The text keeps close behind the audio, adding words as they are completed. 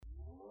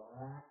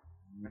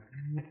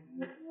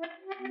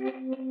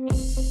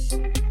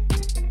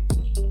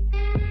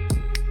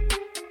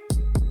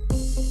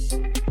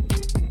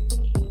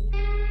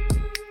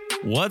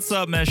What's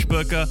up,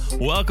 Meshbuka?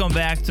 Welcome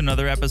back to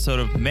another episode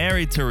of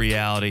Married to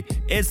Reality.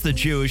 It's the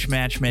Jewish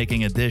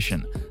Matchmaking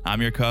edition.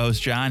 I'm your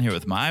co-host, John, here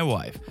with my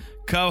wife,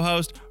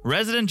 co-host,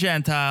 resident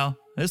Gentile.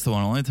 It's the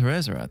one only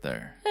Teresa out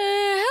there.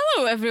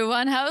 Hello,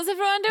 everyone. How's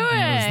everyone doing?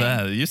 What was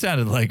that? You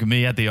sounded like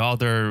me at the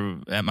altar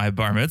at my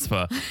bar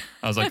mitzvah.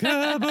 I was like,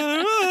 hold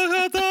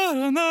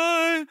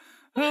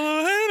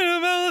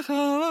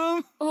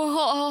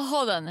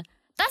on.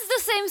 That's the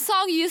same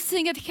song you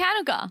sing at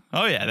Hanukkah.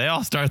 oh yeah, they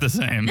all start the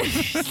same.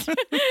 Is it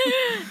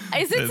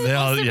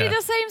supposed to be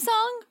the same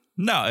song?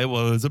 No, it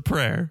was a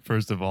prayer,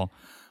 first of all.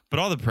 But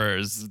all the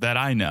prayers that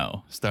I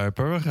know start.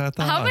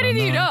 How many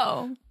do you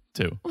know?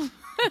 2.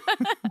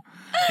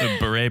 The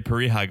Beret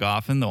Peri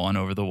Hagafen, the one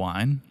over the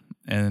wine.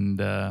 And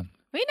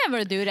We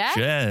never do that.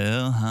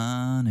 Shel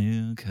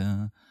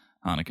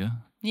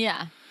Hanukkah.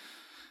 Yeah.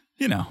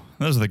 You know,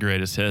 those are the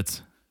greatest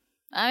hits.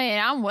 I mean,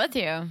 I'm with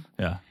you.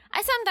 Yeah.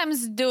 I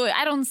sometimes do it.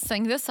 I don't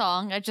sing the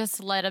song. I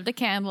just light up the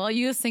candle.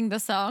 You sing the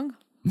song.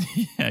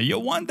 Yeah,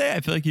 one day I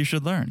feel like you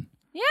should learn.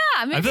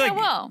 Yeah, maybe I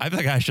will. I feel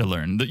like I should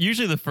learn.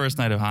 Usually the first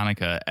night of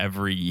Hanukkah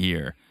every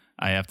year,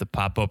 I have to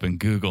pop open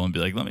Google and be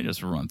like, let me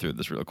just run through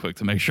this real quick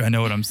to make sure I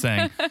know what I'm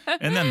saying.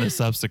 And then the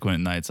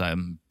subsequent nights,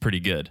 I'm pretty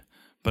good.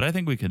 But I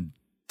think we could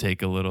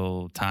take a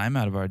little time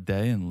out of our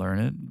day and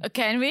learn it.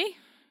 Can we?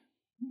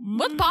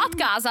 What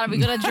podcast are we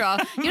going to draw?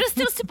 You're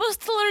still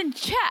supposed to learn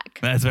Czech.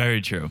 That's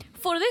very true.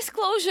 For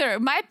disclosure,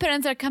 my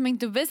parents are coming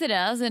to visit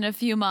us in a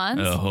few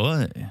months.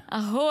 Ahoy.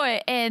 Ahoy.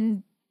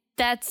 And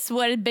that's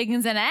where it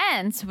begins and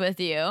ends with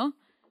you.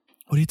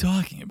 What are you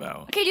talking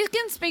about? Okay, you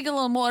can speak a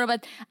little more,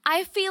 but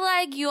I feel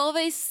like you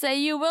always say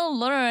you will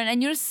learn,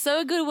 and you're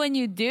so good when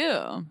you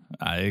do.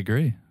 I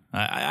agree.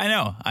 I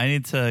know. I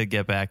need to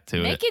get back to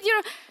it. Make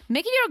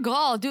it your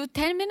goal. Do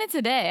 10 minutes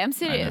a day. I'm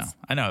serious.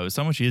 I know. It was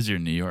so much easier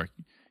in New York.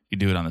 You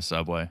do it on the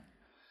subway.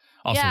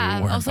 Also, yeah,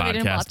 we weren't also we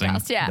didn't podcasting.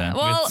 podcast. Yeah. Then.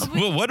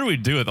 Well, what do we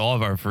do with all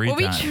of our free time?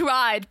 We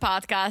tried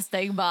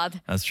podcasting, but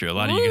that's true. A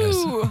lot of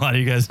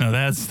you guys know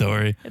that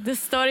story. The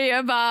story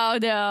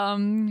about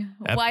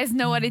why is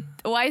nobody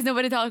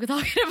talking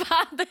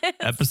about this?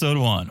 Episode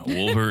 1,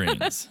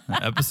 Wolverines.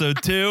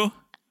 Episode 2.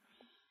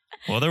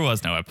 Well, there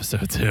was no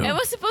episode 2. It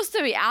was supposed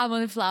to be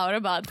almond flour,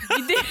 but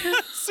we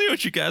didn't. See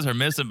what you guys are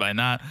missing by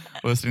not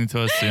listening to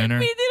us sooner.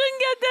 We didn't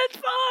get that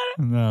far.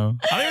 No.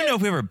 I don't even know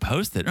if we ever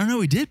posted. Oh, no,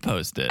 we did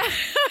post it.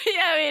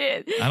 Yeah, we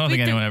did. I don't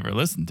think anyone ever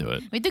listened to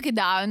it. We took it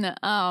down.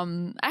 I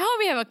hope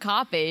we have a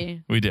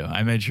copy. We do.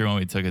 I made sure when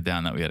we took it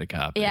down that we had a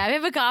copy. Yeah, we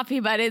have a copy,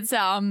 but it's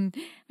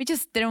we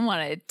just didn't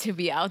want it to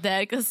be out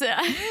there because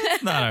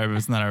it's not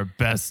our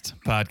best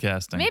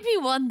podcasting. Maybe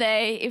one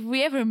day, if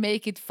we ever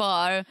make it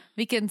far,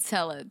 we can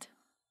sell it.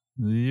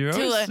 You're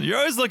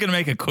always looking to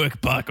make a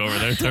quick buck over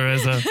there,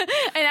 Teresa.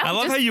 I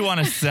love how you want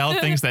to sell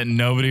things that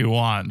nobody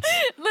wants.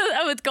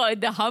 I would call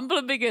it the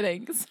humble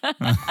beginnings.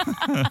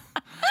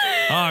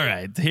 All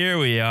right, here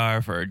we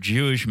are for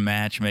Jewish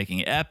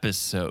Matchmaking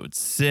episode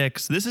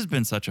 6. This has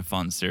been such a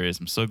fun series.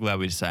 I'm so glad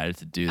we decided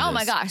to do this. Oh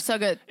my gosh, so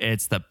good.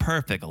 It's the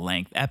perfect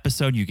length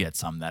episode. You get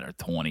some that are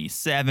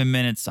 27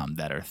 minutes, some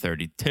that are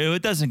 32.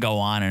 It doesn't go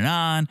on and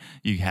on.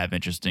 You have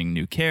interesting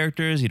new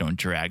characters. You don't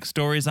drag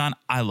stories on.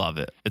 I love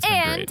it. It's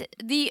been great.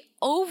 And the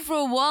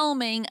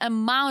overwhelming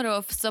amount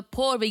of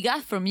support we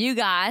got from you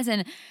guys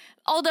and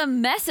all the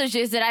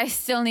messages that I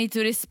still need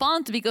to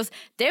respond to because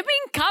they've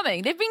been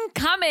coming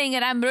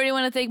and I really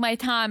want to take my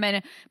time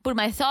and put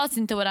my thoughts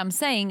into what I'm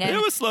saying. And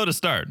it was slow to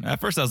start.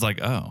 At first I was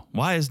like, oh,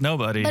 why is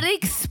nobody? But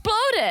it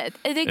exploded.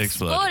 It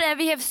exploded.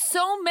 We have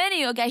so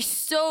many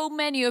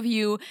of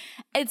you.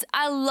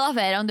 I love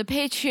it on the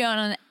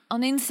Patreon,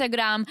 on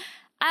Instagram.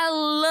 I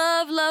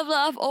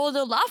love all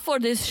the love for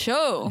this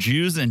show.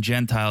 Jews and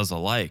Gentiles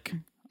alike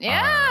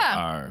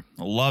are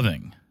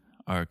loving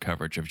our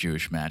coverage of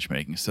Jewish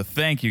matchmaking. So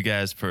thank you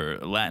guys for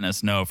letting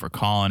us know, for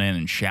calling in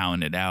and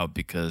shouting it out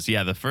because,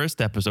 the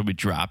first episode we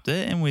dropped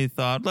it and we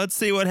thought, let's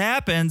see what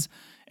happens.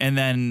 And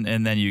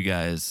then you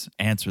guys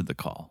answered the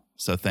call.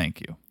 So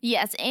thank you.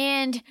 Yes,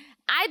 and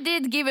I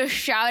did give a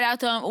shout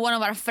out to one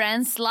of our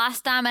friends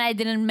last time and I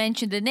didn't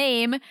mention the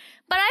name,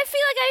 but I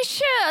feel like I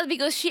should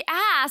because she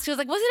asked. She was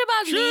like, was it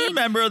about me? Sure,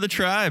 member of the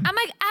tribe. I'm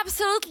like,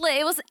 absolutely.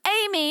 It was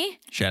Amy.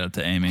 Shout out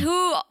to Amy.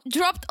 Who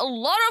dropped a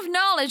lot of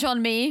knowledge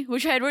on me,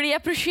 which I really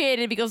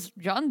appreciated because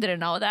John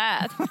didn't know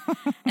that.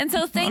 And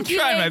so thank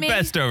you, Amy. I'm trying my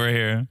best over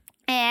here.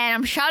 And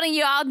I'm shouting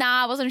you out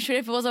now. I wasn't sure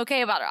if it was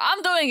okay, but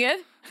I'm doing it.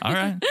 All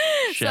right.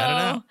 Shout it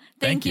out.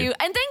 Thank you.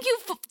 And thank you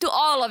to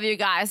all of you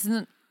guys.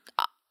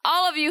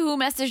 All of you who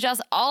messaged us,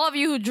 all of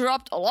you who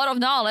dropped a lot of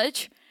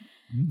knowledge,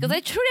 because I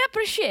truly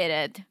appreciate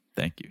it.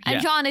 Thank you. And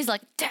John is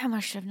like, damn, I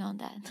should have known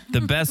that. The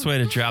best way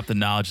to drop the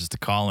knowledge is to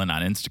call in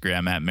on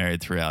Instagram at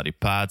Married to Reality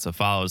Pod. So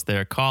follow us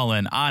there. Call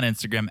in on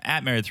Instagram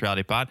at Married to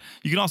Reality Pod.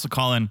 You can also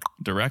call in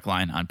direct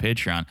line on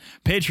Patreon.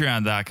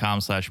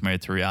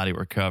 Patreon.com/Married to Reality.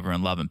 We're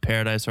covering Love in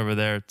Paradise over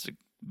there. It's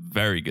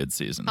Very good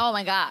season. Oh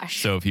my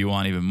gosh. So if you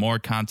want even more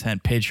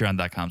content,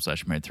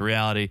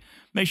 patreon.com/marriedtoreality.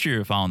 Make sure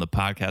you're following the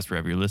podcast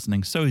wherever you're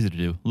listening. So easy to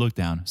do. Look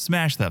down,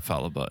 smash that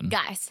follow button.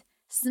 Guys,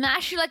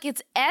 smash it like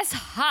it's as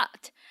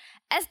hot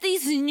as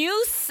these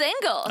new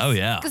singles. Oh,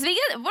 yeah. Because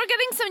we're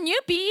getting some new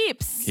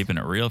peeps. Keeping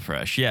it real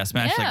fresh. Yeah,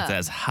 smash like it's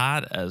as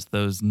hot as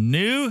those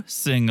new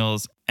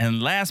singles.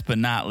 And last but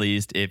not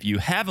least, if you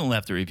haven't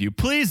left a review,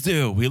 please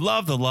do. We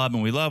love the love,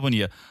 and we love when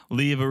you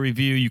leave a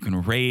review. You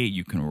can rate,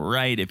 you can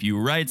write. If you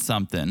write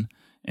something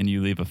and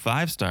you leave a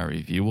 5-star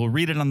review, we'll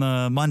read it on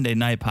the Monday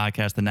night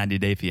podcast, the 90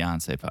 Day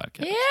Fiancé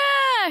podcast.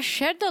 Yeah,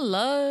 share the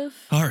love.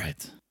 All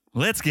right.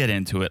 Let's get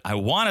into it. I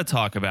want to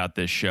talk about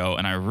this show,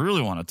 and I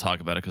really want to talk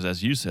about it because,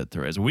 as you said,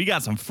 Therese, we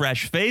got some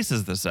fresh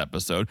faces this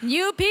episode.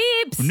 New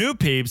peeps. New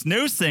peeps,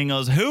 new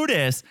singles. Who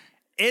dis?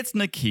 It's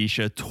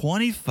Nikisha,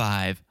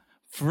 25,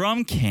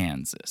 from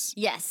Kansas.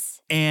 Yes.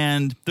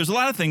 And there's a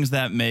lot of things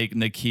that make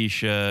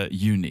Nikisha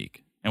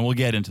unique, and we'll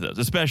get into those,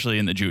 especially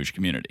in the Jewish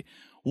community.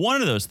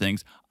 One of those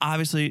things,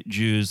 obviously,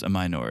 Jews a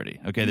minority.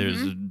 Okay,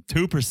 there's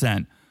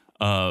 2%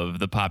 of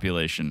the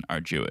population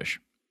are Jewish.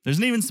 There's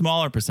an even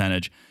smaller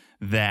percentage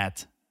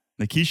that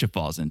Nikisha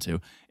falls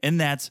into, and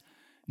that's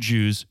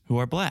Jews who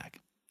are black.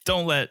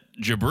 Don't let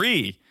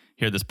Jabri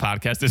hear this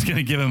podcast. It's going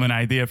to give him an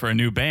idea for a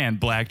new band,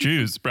 Black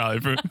Jews,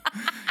 probably.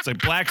 It's like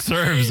Black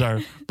Serbs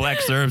are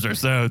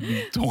so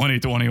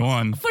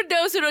 2021. For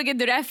those who don't get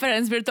the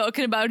reference, we're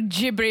talking about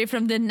Jibri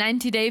from the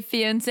 90 Day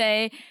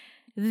Fiancé,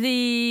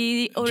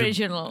 the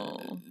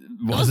original.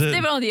 Was it? They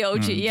were on the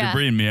OG, yeah.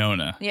 Jabri and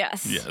Miona.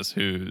 Yes. Yes,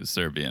 who's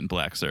Serbian,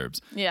 Black Serbs.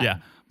 Yeah.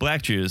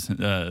 Black Jews,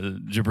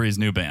 Jabri's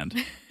new band.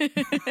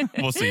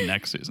 We'll see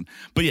next season.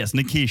 But yes,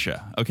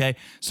 Nikisha, okay?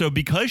 So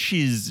because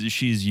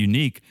she's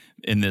unique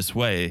in this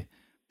way,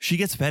 she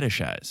gets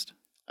fetishized.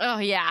 Oh,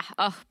 yeah.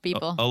 Oh,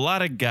 people. A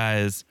lot of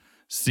guys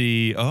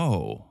see,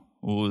 well,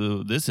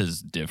 this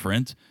is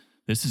different.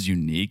 This is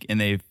unique. And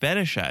they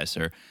fetishize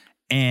her.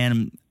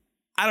 And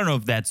I don't know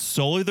if that's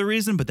solely the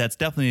reason, but that's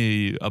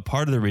definitely a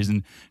part of the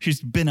reason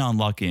she's been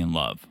unlucky in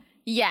love.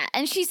 Yeah,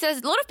 and she says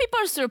a lot of people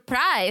are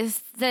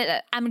surprised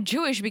that I'm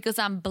Jewish because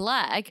I'm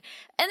black,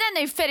 and then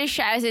they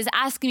fetishize is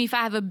asking me if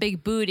I have a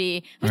big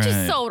booty, which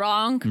is so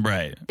wrong.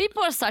 Right.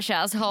 People are such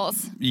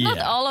assholes. Yeah. Not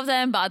all of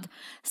them, but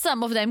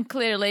some of them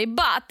clearly.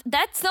 But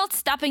that's not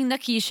stopping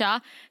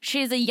Nikisha.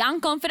 She's a young,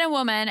 confident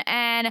woman,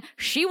 and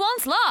she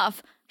wants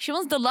love. She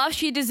wants the love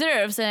she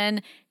deserves,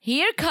 and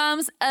here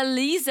comes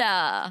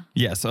Aliza.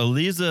 Yes,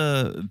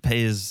 Aliza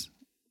pays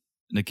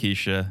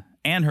Nikisha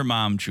and her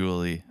mom,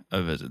 Julie,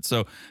 a visit.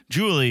 So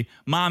Julie,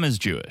 mom is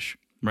Jewish,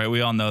 right?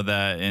 We all know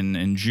that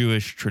in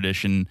Jewish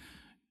tradition,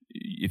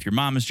 if your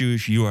mom is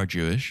Jewish, you are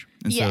Jewish.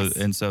 And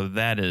yes. so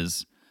that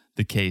is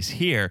the case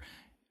here.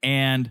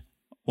 And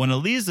when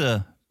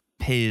Aliza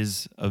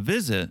pays a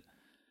visit,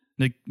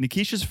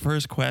 Nikisha's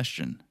first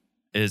question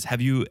is,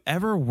 have you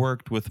ever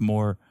worked with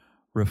more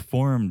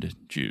Reformed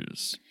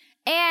Jews?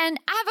 And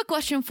I have a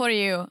question for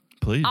you.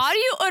 Please. Are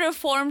you a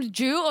Reformed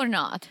Jew or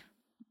not?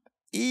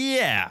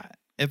 Yeah.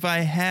 If I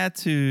had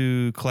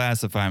to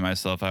classify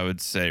myself, I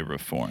would say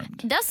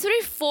Reformed. Does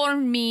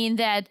Reformed mean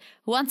that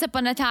once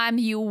upon a time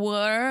you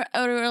were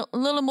a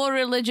little more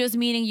religious,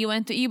 meaning you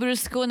went to Hebrew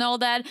school and all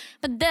that,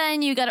 but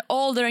then you got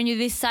older and you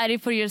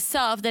decided for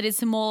yourself that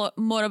it's more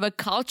of a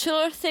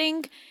cultural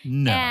thing?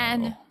 No.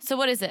 And so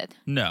what is it?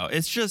 No,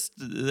 it's just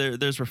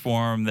there's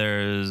Reform,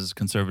 there's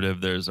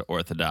Conservative, there's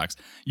Orthodox.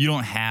 You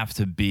don't have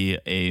to be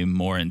a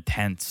more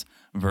intense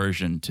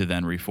version to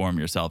then reform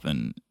yourself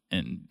and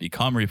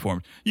become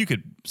Reformed. You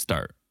could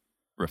start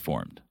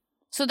Reformed.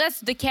 So that's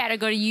the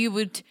category you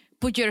would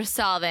put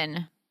yourself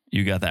in.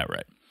 You got that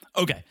right.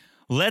 Okay,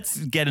 let's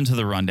get into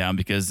the rundown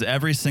because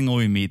every single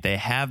we meet, they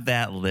have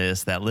that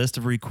list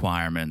of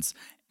requirements,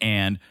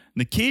 and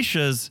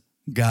Nikisha's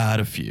got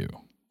a few.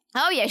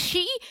 Oh yeah,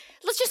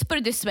 let's just put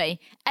it this way.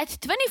 At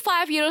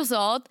 25 years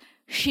old,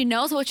 she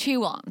knows what she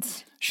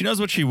wants. She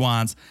knows what she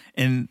wants,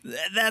 and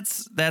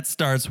that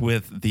starts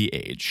with the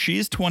age.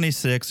 She's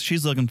 26.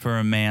 She's looking for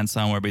a man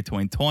somewhere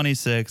between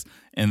 26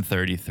 and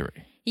 33.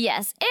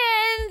 Yes,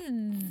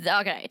 and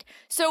okay.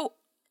 So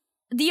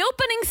the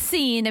opening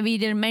scene that we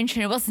didn't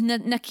mention was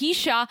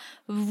Nikisha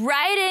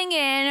riding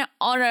in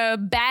on a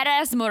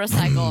badass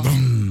motorcycle.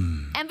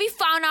 And we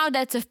found out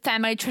that's a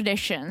family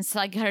tradition. It's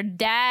like her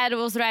dad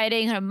was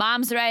riding, her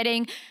mom's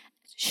riding,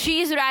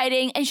 she's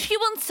riding, and she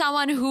wants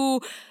someone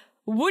who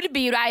would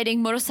be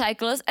riding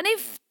motorcycles, and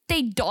if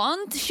they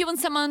don't, she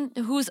wants someone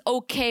who's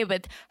okay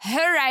with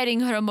her riding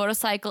her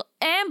motorcycle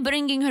and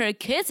bringing her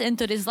kids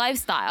into this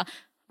lifestyle,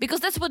 because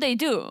that's what they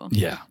do.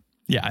 Yeah.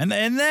 And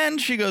then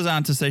she goes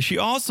on to say she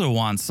also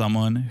wants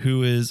someone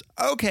who is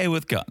okay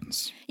with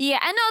guns. Yeah,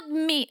 and not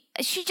me.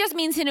 She just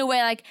means in a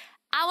way like,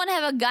 I want to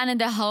have a gun in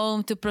the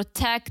home to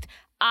protect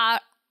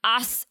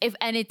us if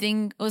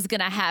anything was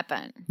gonna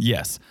happen.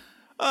 Yes.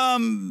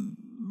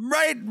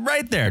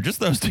 Right there. Just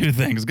those two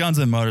things, guns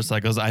and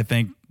motorcycles. I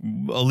think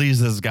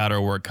Elisa's got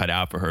her work cut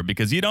out for her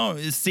because you don't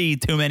see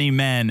too many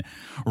men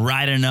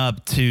riding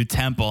up to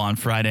Temple on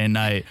Friday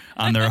night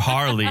on their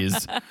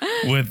Harleys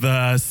with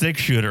a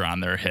 6-shooter on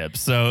their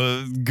hips.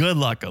 So good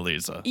luck,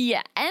 Elisa.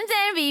 Yeah. And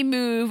then we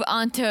move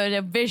on to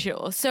the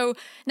visual. So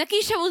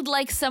Nakisha would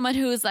like someone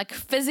who's like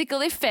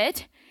physically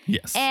fit.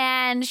 Yes.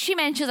 And she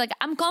mentions like,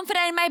 I'm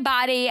confident in my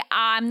body.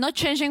 I'm not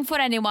changing for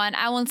anyone.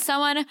 I want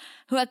someone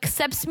who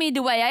accepts me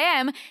the way I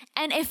am.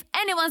 And if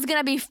anyone's going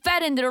to be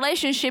fed in the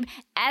relationship,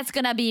 that's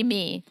going to be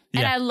me. Yeah.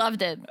 And I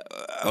loved it.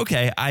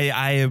 Okay.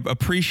 I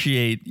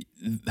appreciate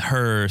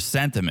her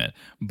sentiment.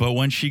 But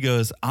when she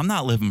goes, I'm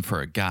not living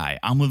for a guy.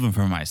 I'm living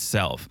for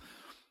myself.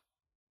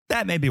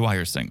 That may be why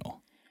you're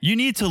single. You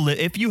need to live.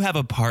 If you have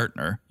a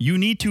partner, you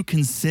need to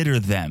consider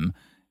them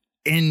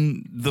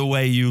in the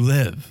way you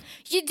live.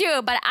 You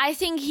do, but I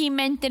think he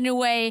meant in a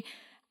way,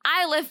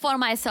 I live for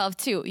myself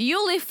too.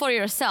 You live for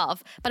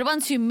yourself, but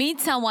once you meet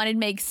someone, it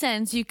makes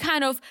sense. You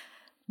kind of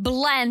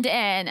blend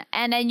in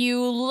and then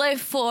you live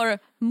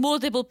for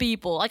multiple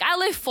people. Like I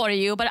live for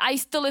you, but I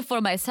still live for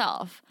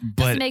myself.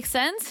 Does it make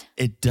sense?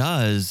 It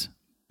does,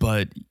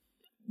 but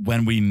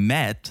when we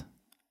met,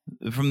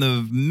 from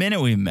the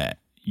minute we met,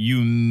 you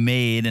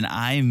made and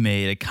I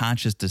made a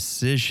conscious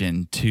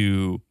decision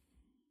to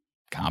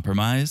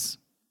compromise,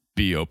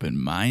 be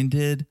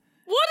open-minded.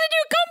 What did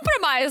you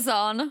compromise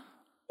on?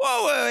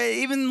 Well,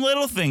 even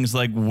little things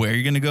like where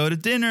you're going to go to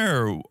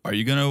dinner, or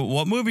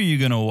what movie are you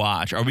going to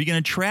watch? Are we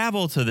going to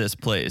travel to this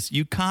place?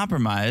 You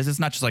compromise. It's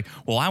not just like,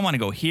 well, I want to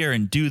go here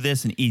and do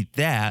this and eat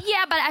that.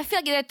 Yeah, but I feel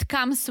like that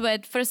comes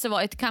with, first of all,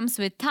 it comes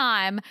with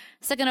time.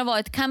 Second of all,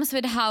 it comes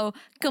with how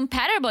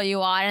compatible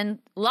you are. And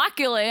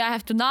luckily, I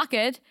have to knock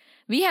it.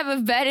 We have a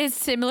very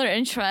similar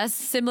interests,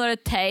 similar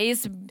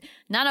tastes.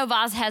 None of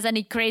us has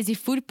any crazy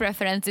food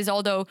preferences,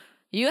 although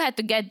you had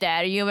to get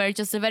there. You were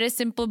just a very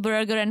simple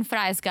burger and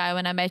fries guy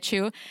when I met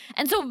you.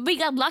 And so we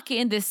got lucky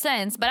in this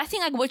sense. But I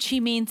think like what she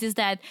means is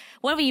that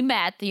when we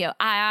met,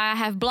 I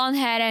have blonde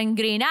hair and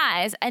green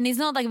eyes. And it's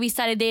not like we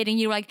started dating.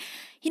 You're like,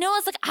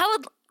 it's like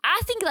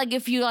I think like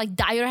if you like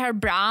dye your hair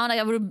brown, like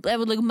I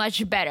would look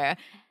much better.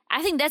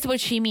 I think that's what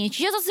she means.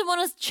 She just doesn't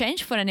want to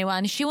change for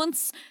anyone. She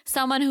wants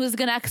someone who's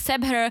going to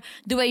accept her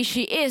the way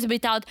she is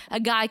without a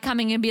guy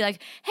coming and be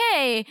like,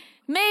 hey,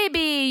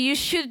 maybe you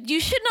should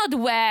not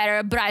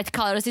wear bright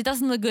colors. It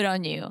doesn't look good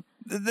on you.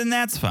 Then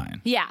that's fine.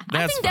 Yeah,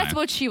 I think that's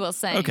what she was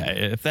saying.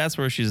 Okay, if that's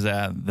where she's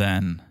at,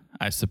 then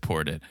I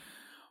support it.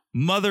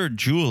 Mother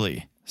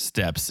Julie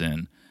steps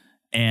in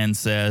and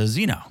says,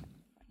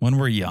 when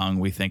we're young,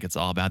 we think it's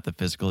all about the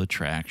physical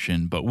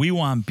attraction, but we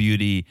want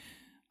beauty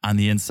on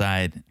the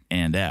inside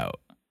and out.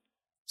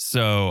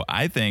 So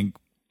I think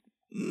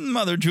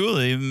Mother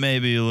Julie may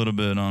be a little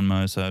bit on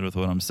my side with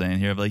what I'm saying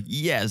here. Like,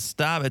 yes,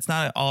 stop. It's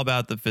not all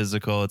about the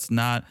physical. It's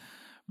not,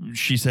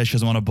 she says she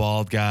doesn't want a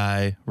bald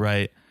guy,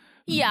 right?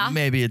 Yeah.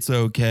 Maybe it's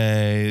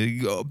okay.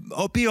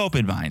 Be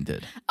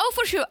open-minded. Oh,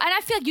 for sure. And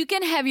I feel like you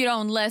can have your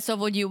own list of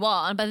what you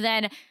want, but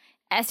then,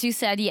 as you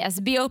said,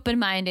 yes, be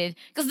open-minded.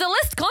 Because the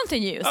list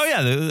continues. Oh,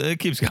 yeah, it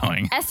keeps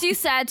going. As you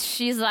said,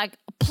 she's like,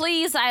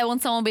 please, I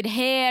want someone with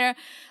hair.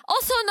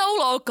 Also, no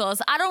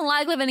locals. I don't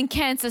like living in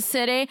Kansas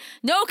City.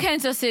 No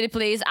Kansas City,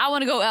 please. I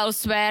want to go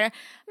elsewhere.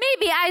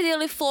 Maybe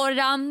ideally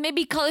Florida,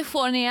 maybe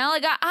California.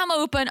 Like, I'm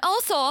open.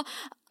 Also,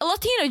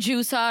 Latino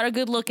Jews are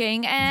good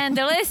looking. And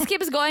the list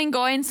keeps going.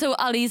 So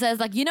Alisa is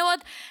like, you know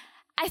what?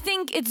 I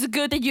think it's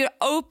good that you're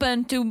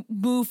open to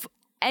move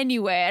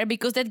anywhere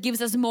because that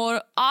gives us more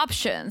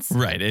options.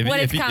 Right. When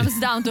it comes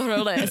down to her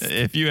list.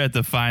 If you had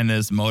to find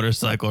this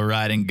motorcycle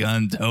riding,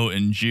 gun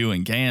toting Jew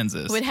in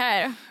Kansas with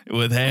hair,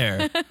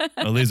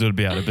 Elisa would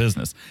be out of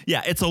business.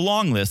 Yeah, it's a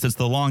long list. It's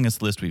the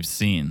longest list we've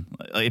seen.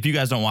 Like, if you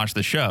guys don't watch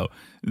the show,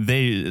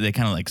 they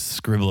kind of like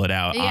scribble it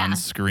out on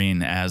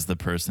screen as the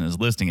person is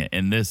listing it.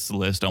 And this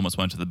list almost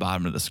went to the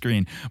bottom of the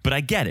screen. But I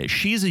get it.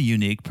 She's a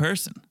unique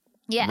person.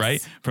 Yes.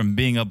 Right? From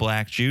being a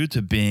black Jew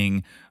to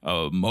being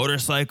a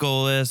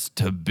motorcyclist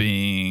to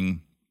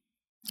being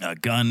a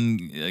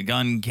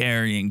gun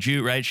carrying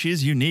Jew, right?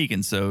 She's unique,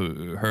 and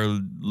so her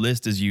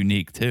list is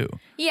unique too.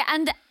 Yeah,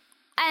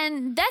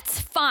 and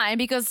that's fine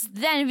because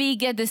then we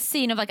get the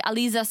scene of like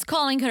Alisa's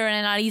calling her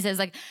and Alisa's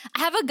like, I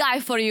have a guy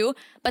for you,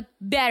 but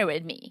bear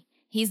with me.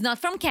 He's not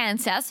from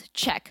Kansas,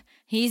 check.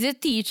 He's a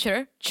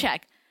teacher,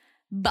 check.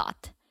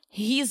 But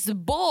he's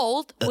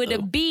bald with a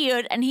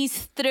beard and he's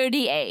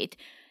 38.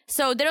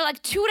 So there are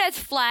like 2 red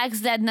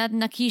flags that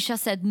Nakisha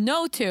said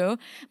no to,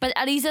 but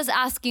Alisa's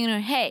asking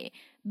her, hey,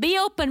 be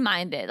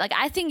open-minded. Like,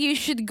 I think you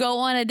should go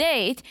on a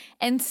date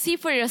and see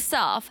for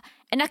yourself.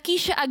 And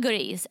Nakisha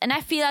agrees. And I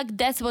feel like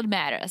that's what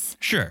matters.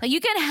 Sure. Like, you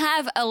can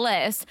have a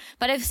list,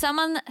 but if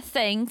someone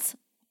thinks,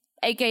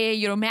 aka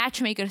your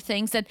matchmaker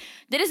thinks that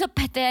there is a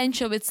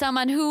potential with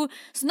someone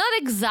who's not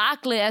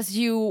exactly as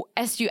you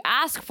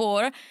ask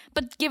for,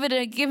 but give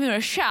him a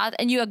shot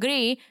and you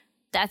agree,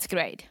 that's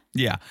great.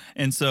 Yeah.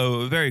 And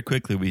so very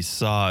quickly we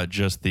saw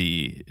just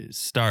the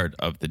start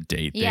of the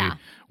date. Yeah. They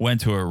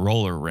went to a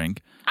roller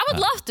rink. I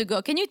would love to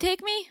go. Can you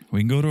take me?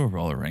 We can go to a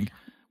roller rink.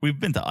 We've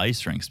been to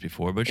ice rinks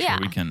before, but sure,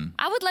 we can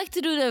I would like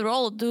to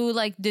do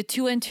like the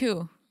 2 and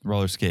 2.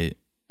 roller skate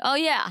Oh,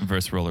 yeah.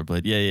 versus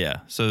rollerblade. Yeah.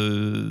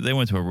 So they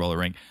went to a roller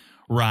rink.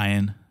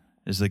 Ryan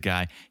is the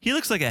guy. He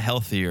looks like a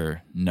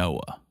healthier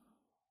Noah.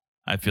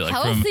 I feel like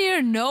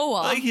Healthier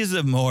Noah. like he's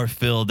a more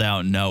filled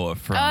out Noah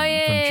from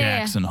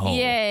Jackson Hole.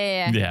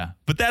 Yeah.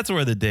 But that's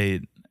where the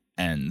date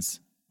ends.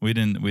 We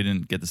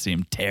didn't get to see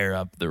him tear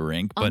up the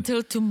rink, but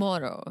Until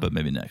tomorrow. but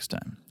maybe next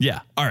time.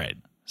 Yeah. All right.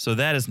 So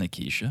that is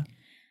Nikisha,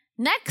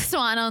 Next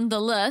one on the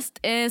list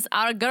is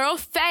our girl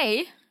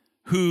Faye.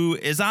 who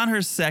is on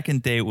her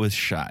second date with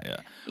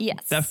Shia.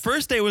 Yes. That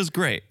first date was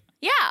great.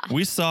 Yeah.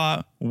 We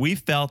saw, we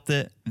felt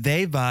it,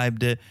 they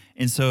vibed it,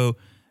 and so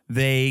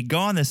they go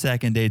on the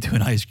second date to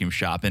an ice cream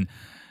shop. And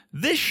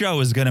this show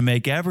is going to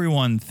make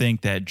everyone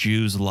think that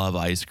Jews love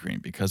ice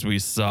cream because we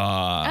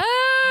saw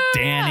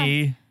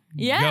Danny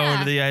go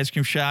to the ice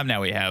cream shop.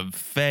 Now we have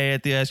Faye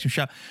at the ice cream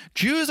shop.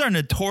 Jews are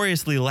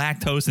notoriously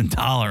lactose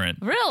intolerant.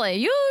 Really?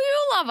 You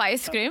love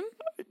ice cream?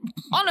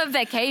 On a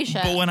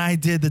vacation. But when I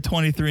did the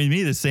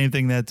 23andMe, the same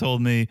thing that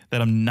told me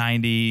that I'm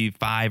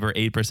 95 or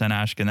 8%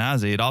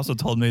 Ashkenazi, it also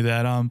told me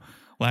that I'm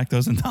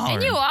lactose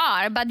intolerant. And you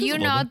are, but Just you're a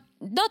little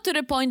not to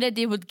the point that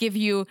it would give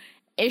you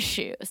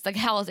issues, like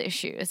health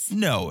issues.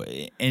 No,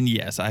 and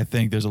yes, I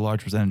think there's a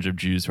large percentage of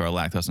Jews who are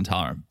lactose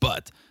intolerant,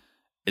 but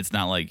it's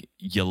not like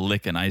you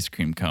lick an ice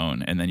cream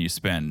cone and then you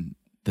spend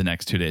the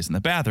next 2 days in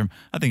the bathroom.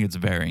 I think it's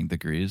varying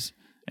degrees.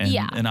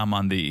 And I'm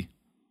on the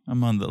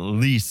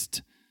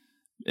least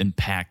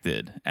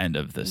impacted end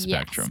of the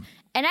spectrum.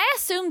 Yes. And I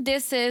assume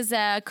this is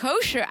a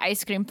kosher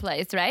ice cream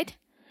place, right?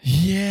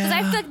 Yeah. Because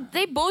I feel like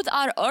they both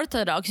are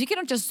Orthodox. You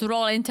cannot just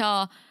roll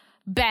into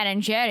Ben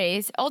and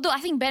Jerry's. Although I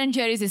think Ben and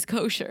Jerry's is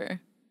kosher.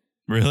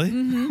 Really?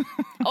 Mm-hmm.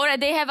 Or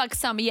they have like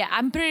some,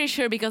 I'm pretty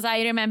sure because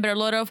I remember a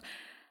lot of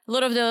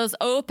those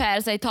au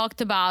pairs I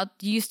talked about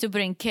used to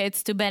bring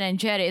kids to Ben and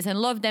Jerry's, and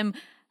a lot of them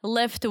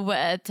lived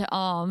with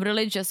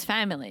religious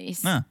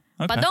families. Okay.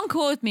 But don't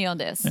quote me on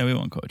this. Yeah, we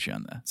won't quote you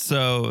on that.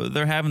 So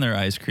they're having their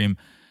ice cream.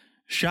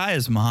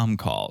 Shia's mom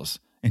calls,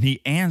 and he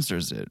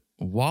answers it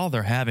while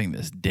they're having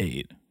this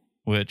date,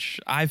 which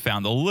I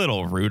found a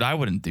little rude. I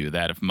wouldn't do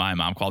that if my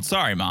mom called.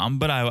 Sorry, Mom,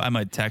 but I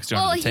might text her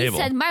on the table.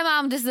 Well, he said, my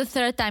mom, this is the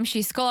third time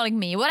she's calling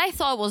me. What I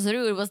thought was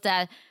rude was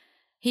that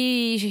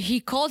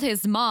he called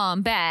his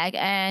mom back,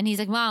 and he's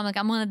like, Mom, like,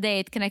 I'm on a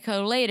date. Can I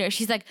call later?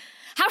 She's like,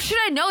 how should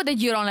I know that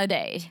you're on a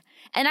date?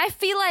 And I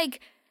feel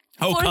like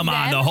oh, come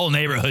on. The whole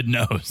neighborhood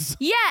knows.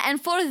 Yeah,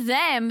 and for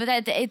them,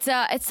 that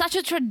it's such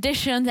a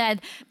tradition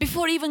that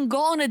before even go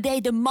on a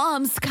date, the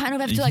moms kind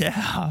of have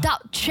to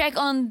check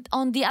on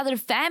the other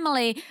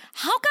family.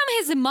 How come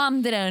his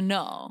mom didn't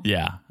know?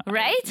 Yeah.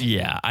 Right?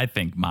 Yeah, I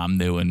think Mom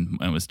knew and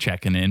was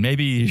checking in.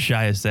 Maybe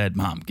Shia said,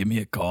 Mom, give me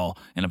a call,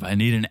 and if I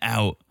need an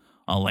out,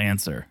 I'll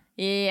answer.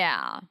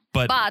 Yeah.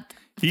 But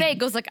Faye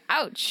goes like,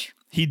 ouch.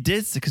 He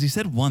did, because he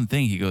said one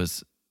thing. He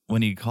goes,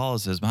 when he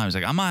calls his mom, he's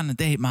like, I'm on a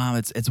date, Mom.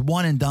 It's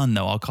one and done,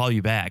 though. I'll call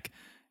you back.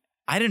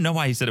 I didn't know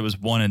why he said it was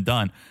one and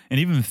done. And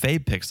even Faye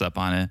picks up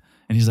on it.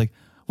 And he's like,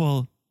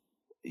 well,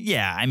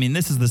 yeah, I mean,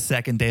 this is the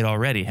second date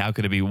already. How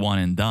could it be one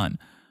and done?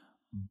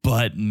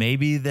 But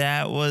maybe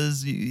that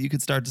was, you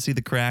could start to see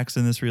the cracks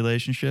in this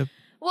relationship.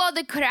 Well,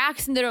 the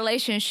cracks in the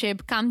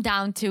relationship come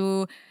down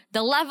to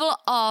the level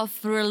of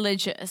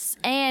religious.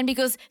 And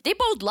because they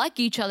both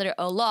like each other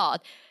a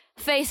lot.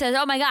 Faye says,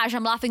 oh my gosh,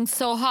 I'm laughing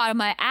so hard.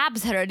 My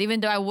abs hurt,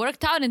 even though I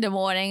worked out in the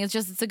morning.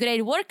 It's a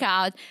great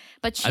workout.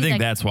 But she's I think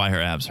that's why her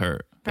abs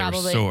hurt. Probably.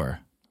 They were sore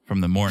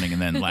from the morning,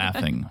 and then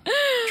laughing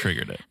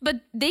triggered it.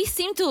 But they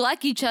seem to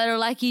like each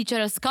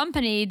other's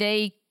company.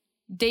 They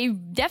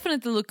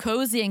definitely look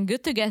cozy and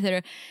good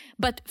together.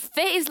 But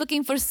Faye is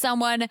looking for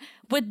someone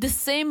with the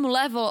same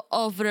level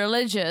of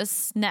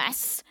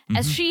religiousness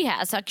as she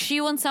has. Like,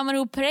 she wants someone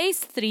who prays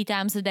 3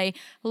 times a day,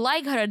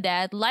 like her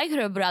dad, like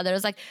her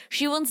brothers. Like,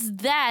 she wants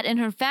that in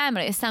her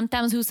family.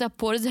 Sometimes who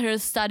supports her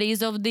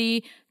studies of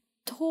the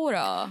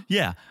Torah.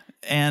 Yeah.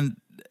 And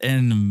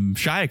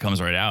Shia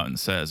comes right out and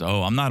says,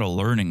 oh, I'm not a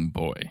learning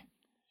boy.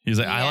 He's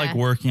like, I like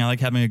working, I like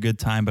having a good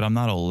time, but I'm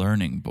not a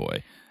learning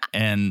boy.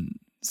 And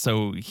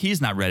so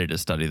he's not ready to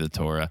study the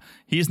Torah.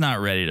 He's not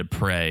ready to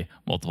pray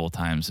multiple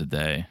times a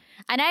day.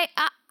 And I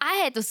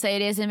had to say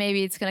this, and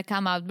maybe it's going to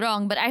come out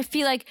wrong, but I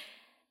feel like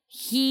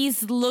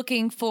he's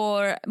looking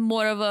for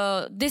more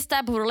of this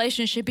type of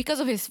relationship because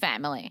of his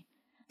family.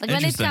 Like,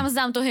 when it comes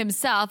down to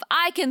himself,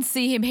 I can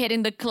see him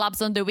hitting the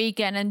clubs on the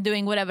weekend and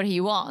doing whatever he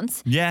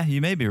wants. Yeah,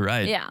 you may be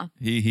right. Yeah.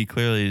 He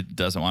clearly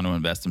doesn't want to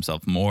invest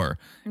himself more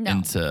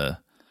into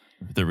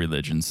the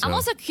religion. So. I'm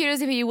also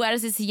curious if he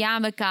wears his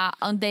yarmulke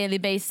on a daily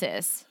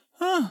basis.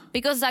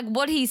 Because like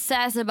what he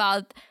says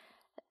about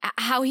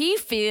how he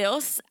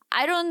feels,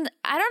 I don't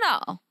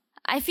know.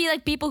 I feel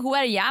like people who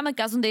wear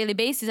yarmulkes on a daily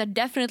basis are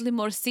definitely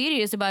more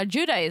serious about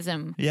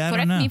Judaism. Yeah,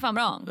 Correct me if I'm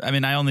wrong. I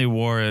mean, I only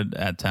wore it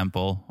at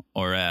temple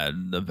or at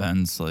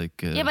events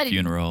like a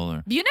funeral.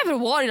 Or you never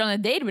wore it on a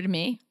date with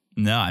me.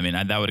 No, I mean,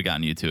 that would have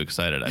gotten you too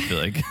excited. I feel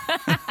like it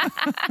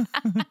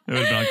would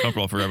have been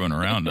uncomfortable for everyone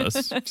around us.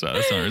 So that's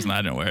the only reason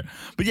I didn't wear it.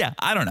 But yeah,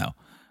 I don't know.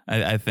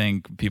 I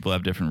think people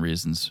have different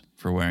reasons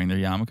for wearing their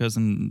yarmulkes,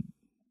 and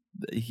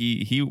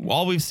he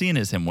all we've seen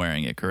is him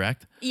wearing it,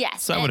 correct?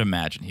 Yes. So I would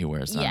imagine he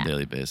wears it on a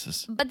daily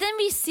basis. But then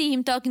we see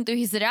him talking to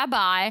his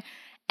rabbi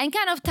and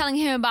kind of telling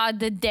him about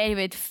the date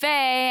with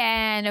Faye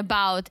and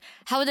about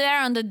how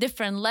they're on the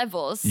different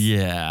levels.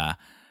 Yeah.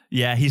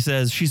 Yeah, he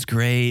says, she's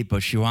great,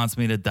 but she wants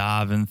me to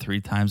daven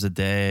 3 times a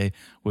day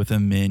with a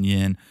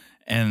minyan,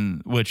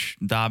 and which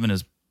daven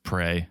is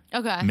pray.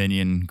 Okay.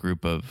 Minyan,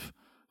 group of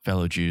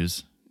fellow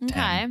Jews.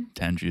 Okay.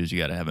 10 Jews, you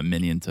got to have a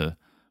minyan to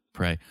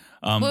pray.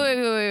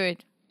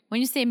 Wait. When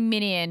you say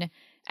minyan,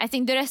 I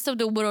think the rest of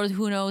the world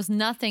who knows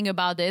nothing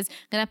about this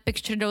gonna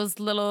picture those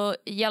little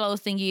yellow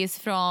thingies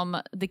from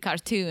the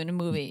cartoon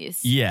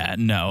movies. Yeah,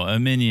 no, a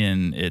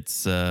minyan,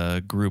 it's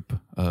a group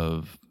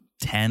of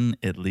 10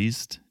 at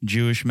least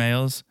Jewish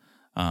males.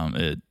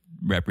 It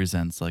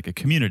represents like a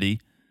community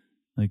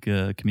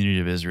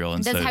of Israel.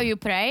 And that's so how you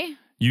pray?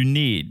 You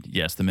need,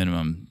 yes, the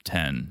minimum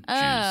 10 Jews.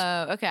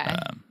 Oh, okay.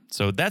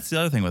 So that's the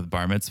other thing with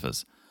bar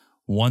mitzvahs.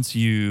 Once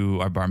you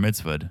are bar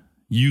mitzvahed,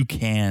 you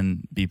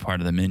can be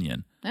part of the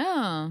minyan.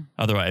 Oh.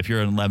 Otherwise, if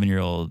you're an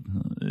 11-year-old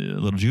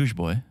little Jewish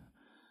boy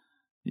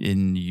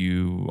and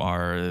you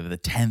are the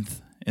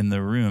 10th in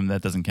the room,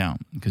 that doesn't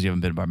count because you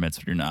haven't been bar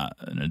mitzvahed. You're not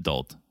an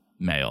adult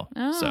male.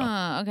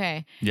 Oh,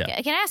 okay.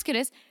 Yeah. Can I ask you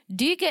this?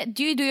 Do you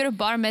do your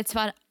bar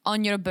mitzvah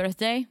on your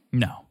birthday?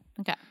 No.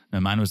 Okay.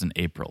 No, mine was in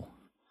April.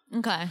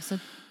 Okay.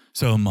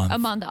 So a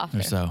month after.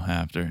 or so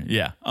after.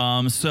 Yeah.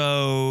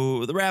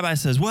 So the rabbi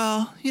says,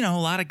 well, a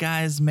lot of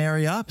guys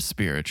marry up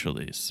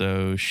spiritually.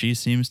 So she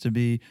seems to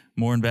be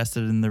more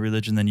invested in the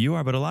religion than you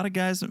are. But a lot of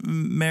guys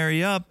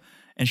marry up.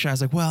 And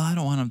Shai's like, well, I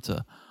don't want him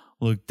to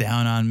look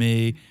down on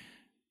me.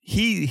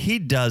 He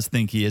does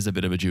think he is a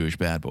bit of a Jewish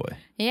bad boy.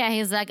 Yeah,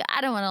 he's like, I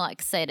don't want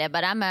to say that,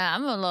 but I'm a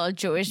little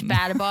Jewish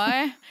bad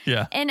boy.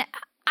 Yeah. And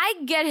I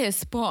get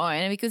his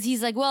point because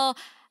he's like, well,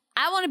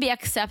 I want to be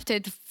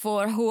accepted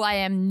for who I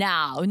am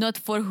now, not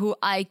for who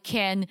I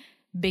can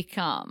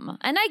become.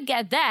 And I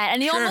get that.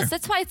 And Sure.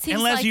 that's why it seems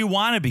Unless you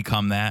want to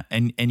become that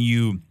and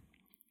you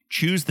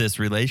choose this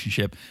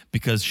relationship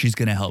because she's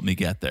going to help me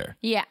get there.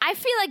 Yeah, I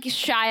feel like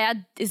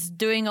Shia is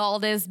doing all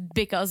this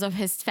because of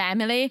his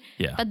family.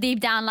 Yeah. But deep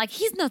down, like,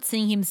 he's not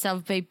seeing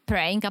himself be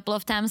praying a couple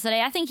of times a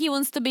day. I think he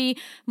wants to be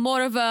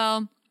more of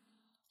a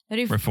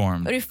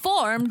Reformed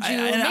Jew.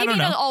 Maybe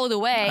not all the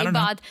way,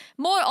 but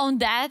more on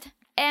that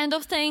end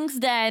of things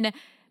than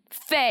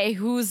Faye,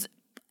 who's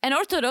an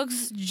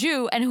Orthodox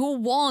Jew and who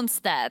wants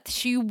that.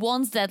 She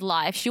wants that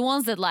life. She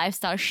wants that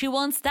lifestyle. She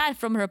wants that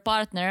from her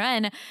partner.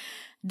 And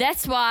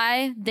that's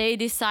why they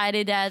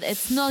decided that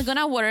it's not going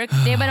to work.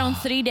 They went on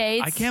 3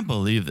 dates. I can't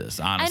believe this,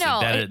 honestly,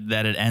 I know,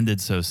 that it ended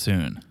so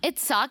soon. It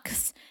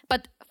sucks,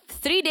 but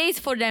 3 days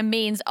for them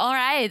means, all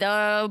right,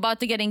 about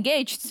to get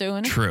engaged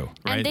soon. True,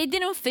 right? And they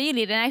didn't feel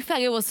it. And I feel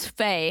like it was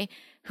Faye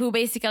who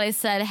basically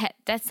said, hey,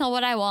 that's not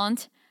what I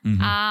want.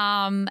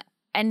 Mm-hmm.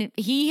 And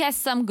he has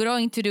some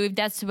growing to do if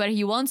that's where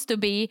he wants to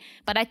be,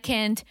 but I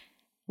can't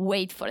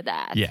wait for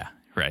that. Yeah,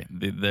 right.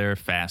 They're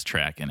fast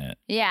tracking it.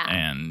 Yeah.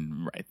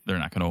 And they're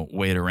not going to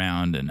wait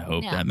around and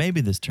hope that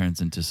maybe this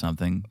turns into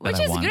something that Which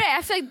is great.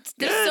 I feel like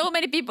there's so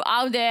many people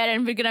out there,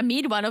 and we're going to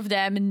meet one of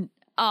them in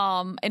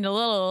a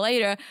little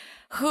later,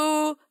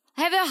 who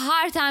have a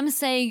hard time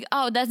saying,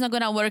 oh, that's not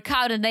going to work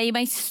out. And they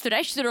might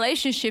stretch the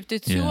relationship to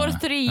 2 or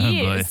 3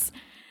 years.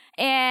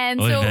 And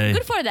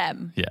good for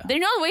them. Yeah. They're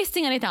not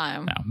wasting any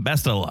time. No,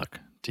 best of luck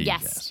to you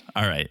guys.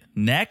 All right.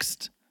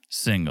 Next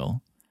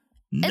single,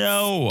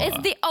 Noah.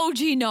 It's the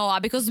OG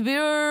Noah because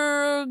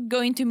we're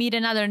going to meet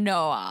another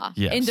Noah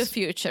in the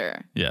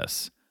future.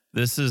 Yes.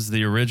 This is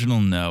the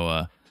original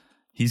Noah.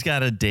 He's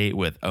got a date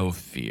with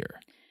Ophir.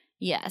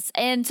 Yes.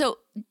 And so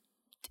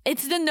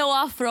it's the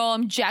Noah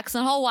from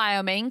Jackson Hole,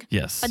 Wyoming.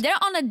 Yes. But they're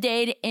on a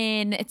date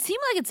it seemed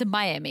like it's in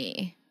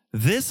Miami.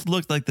 This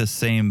looked like the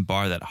same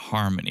bar that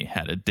Harmony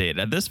had a date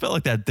at. This felt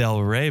like that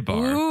Del Rey bar.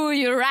 Ooh,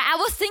 you're right. I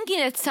was thinking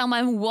that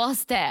someone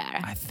was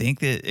there. I think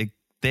that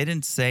they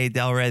didn't say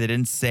Del Rey. They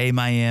didn't say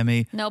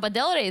Miami. No, but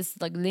Del Rey is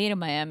like near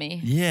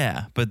Miami.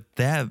 Yeah, but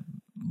that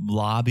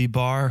lobby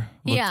bar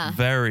looked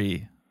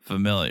very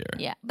familiar.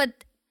 Yeah,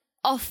 but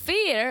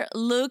Ophir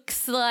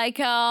looks like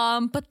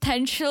a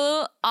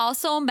potential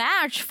also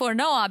match for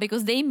Noah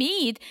because they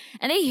meet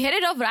and they hit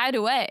it off right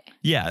away.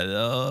 Yeah,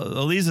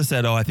 Eliza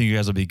said, I think you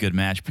guys will be a good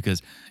match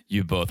because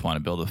you both want to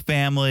build a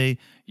family.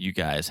 You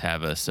guys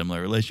have a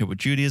similar relationship with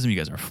Judaism. You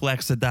guys are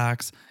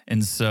Flexodox.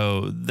 And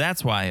so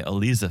that's why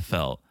Eliza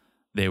felt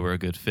they were a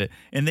good fit.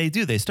 And they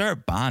do. They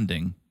start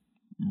bonding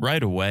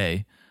right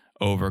away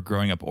over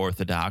growing up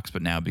Orthodox,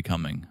 but now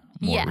becoming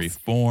more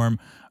Reform.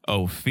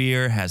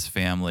 Ophir has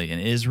family in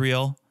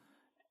Israel,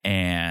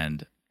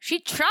 and she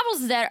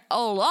travels there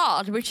a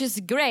lot, which is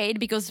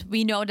great because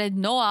we know that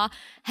Noah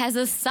has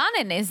a son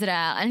in Israel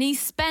and he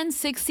spent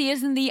 6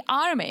 years in the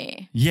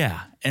army.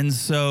 Yeah, and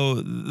so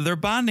they're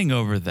bonding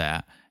over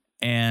that.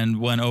 And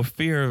when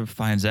Ophir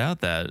finds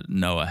out that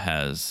Noah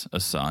has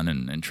a son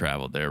and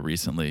traveled there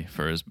recently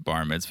for his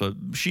bar mitzvah,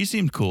 she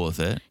seemed cool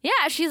with it.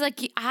 Yeah, she's like,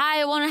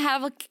 I want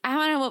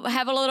to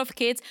have a lot of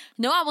kids.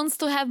 Noah wants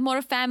to have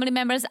more family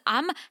members.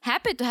 I'm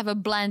happy to have a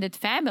blended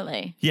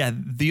family. Yeah,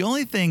 the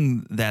only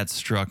thing that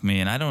struck me,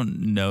 and I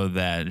don't know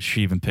that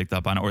she even picked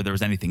up on it or there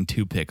was anything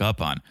to pick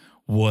up on,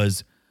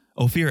 was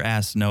Ophir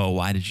asked Noah,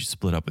 why did you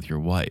split up with your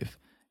wife?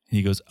 And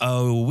he goes,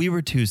 oh, we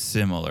were too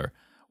similar.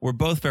 We're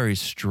both very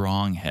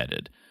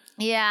strong-headed.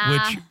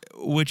 Yeah.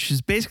 Which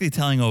is basically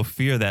telling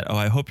Ophir that, oh,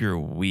 I hope you're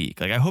weak.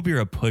 Like, I hope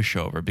you're a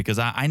pushover because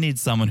I need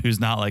someone who's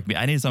not like me.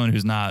 I need someone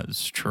who's not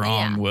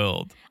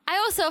strong-willed. I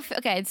also,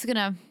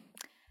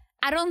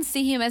 I don't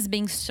see him as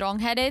being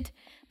strong-headed,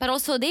 but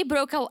also they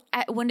broke up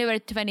when they were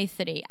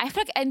 23. I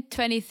feel like at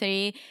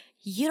 23,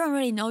 you don't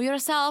really know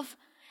yourself.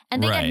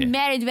 And they got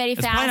married very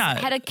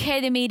fast, had a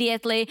kid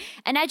immediately.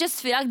 And I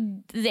just feel like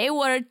they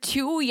were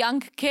two young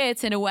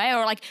kids in a way,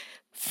 or like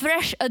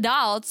fresh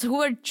adults who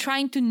were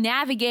trying to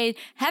navigate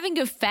having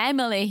a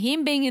family,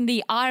 him being in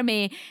the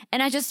army.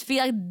 And I just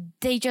feel like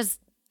they just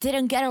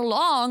didn't get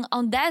along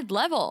on that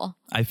level.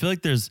 I feel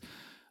like there's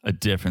a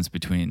difference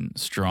between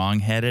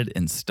strong-headed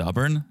and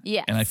stubborn.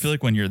 Yes. And I feel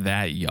like when you're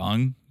that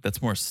young,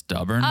 that's more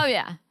stubborn. Oh,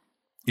 yeah.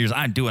 You're just,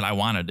 I do what I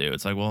want to do.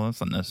 It's like, well,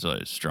 that's not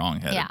necessarily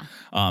strong-headed.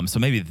 Yeah. So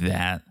maybe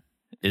that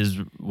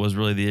was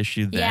really the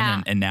issue then.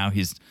 Yeah. And now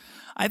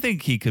I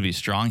think he could be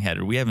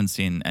strong-headed. We haven't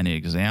seen any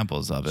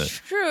examples of it.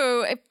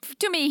 True.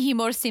 To me, he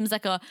more seems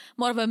like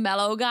more of a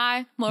mellow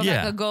guy, more of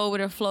like a go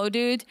with a flow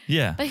dude.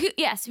 Yeah. But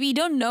yes, we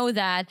don't know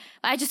that.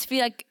 I just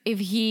feel like if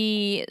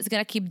he is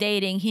gonna keep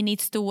dating, he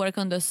needs to work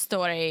on the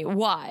story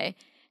why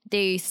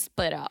they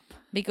split up.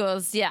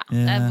 Because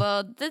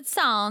that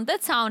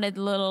sounded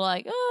a little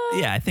like.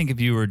 Yeah, I think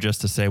if you were just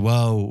to say,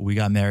 "Whoa, we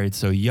got married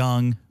so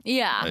young,"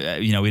 yeah,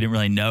 we didn't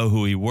really know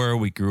who we were.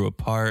 We grew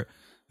apart.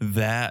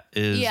 That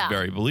is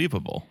very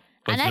believable.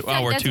 But and I think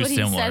that's what he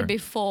said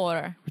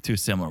before. We're too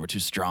similar. We're too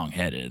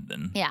strong-headed.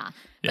 And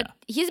But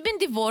he's been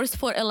divorced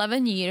for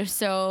 11 years,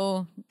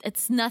 so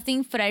it's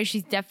nothing fresh.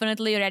 He's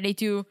definitely ready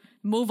to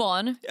move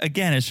on.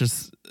 Again, it's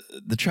just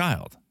the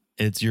child.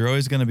 You're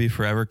always going to be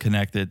forever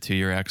connected to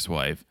your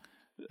ex-wife.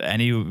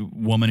 Any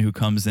woman who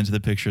comes into the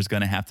picture is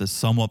going to have to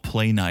somewhat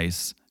play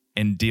nice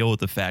and deal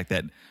with the fact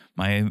that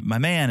my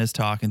man is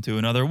talking to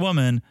another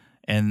woman.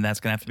 And that's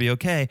going to have to be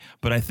okay.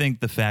 But I think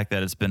the fact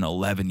that it's been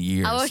 11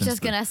 years. I was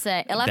just going to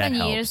say, 11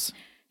 years.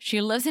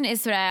 She lives in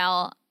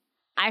Israel.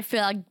 I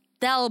feel like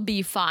that'll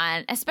be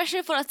fine.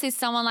 Especially for, let's say,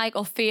 someone like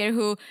Ophir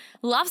who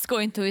loves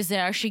going to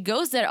Israel. She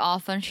goes there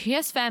often. She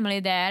has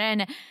family there.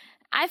 And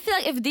I feel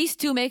like if these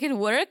two make it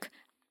work,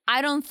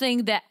 I don't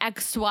think the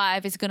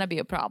ex-wife is going to be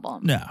a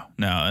problem. No.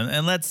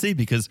 And let's see,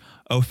 because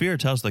Ophir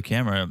tells the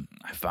camera,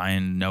 I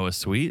find Noah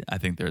sweet. I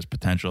think there's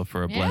potential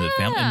for a blended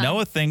family. And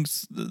Noah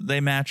thinks they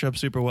match up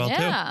super well,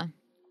 too.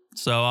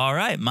 So, all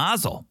right,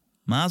 mazel.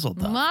 Mazel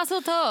tov.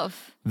 Mazel tov.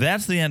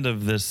 That's the end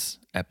of this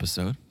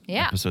episode.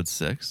 Yeah. Episode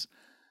 6.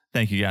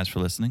 Thank you guys for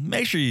listening.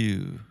 Make sure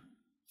you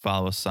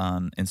follow us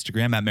on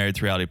Instagram at Married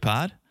to Reality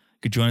Pod.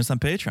 You could join us on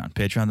Patreon,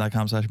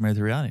 patreon.com/Married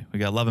to Reality. We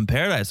got Love in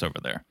Paradise over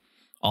there.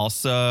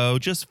 Also,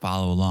 just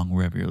follow along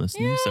wherever you're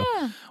listening. So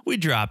we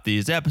drop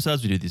these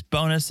episodes. We do these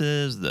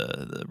bonuses,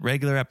 the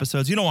regular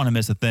episodes. You don't want to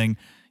miss a thing.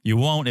 You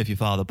won't if you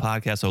follow the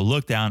podcast. So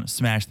look down,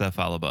 smash that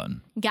follow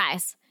button.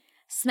 Guys,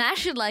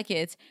 smash it like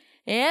it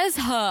is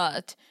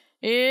hot.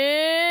 Is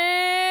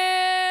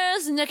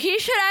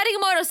Nikisha riding a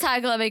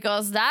motorcycle?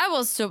 Because that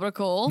was super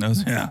cool.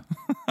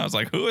 I was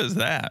like, who is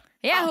that?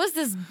 Yeah, who's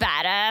this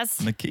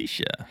badass?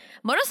 Nikisha.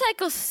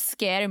 Motorcycles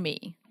scare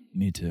me.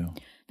 Me too.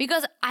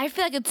 Because I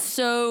feel like it's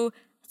so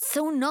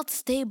not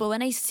stable.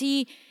 When I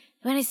see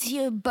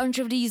a bunch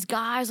of these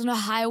guys on the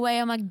highway,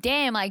 I'm like,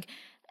 damn, like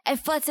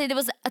if let's say there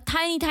was a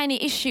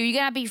tiny issue, you're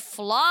gonna be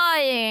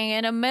flying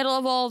in the middle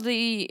of all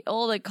the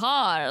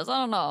cars. I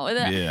don't know.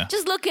 Yeah.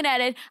 Just looking at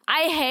it,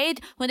 I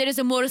hate when there is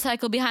a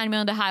motorcycle behind me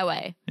on the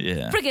highway.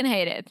 Yeah. Freaking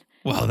hate it.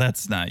 Well,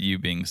 that's not you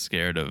being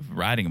scared of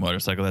riding a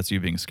motorcycle. That's you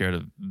being scared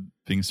of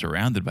being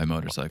surrounded by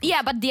motorcycles.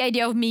 Yeah, but the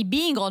idea of me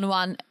being on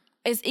one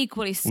is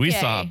equally scary. We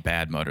saw a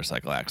bad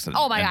motorcycle accident.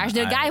 Oh my gosh,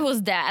 the guy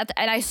was dead,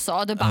 and I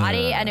saw the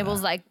body, and it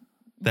was like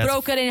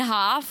broken in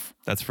half.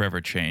 That's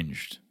forever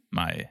changed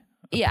my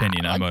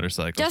opinion on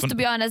motorcycles. Just to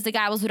be honest, the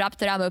guy was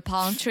wrapped around a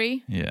palm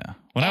tree. Yeah.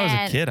 When I was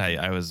a kid,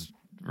 I was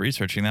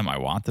researching them. I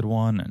wanted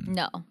one, and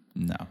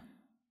no.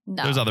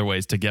 There's other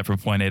ways to get from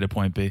point A to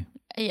point B.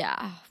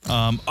 Yeah.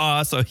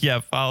 So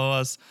follow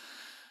us,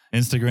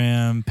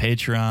 Instagram,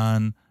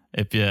 Patreon.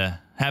 If you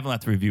haven't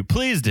left a review,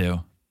 please do.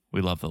 We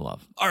love the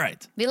love. All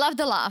right. We love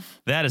the love.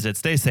 That is it.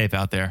 Stay safe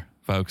out there,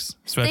 folks.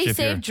 Especially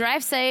Stay safe,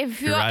 drive safe.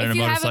 If you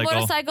have a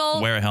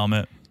motorcycle, wear a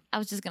helmet. I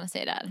was just going to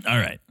say that. All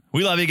right.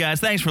 We love you guys.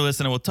 Thanks for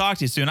listening. We'll talk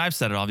to you soon. I've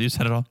said it all. Have you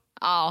said it all?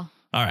 Oh. All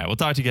right. We'll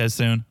talk to you guys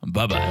soon.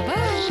 Bye-bye.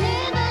 Bye.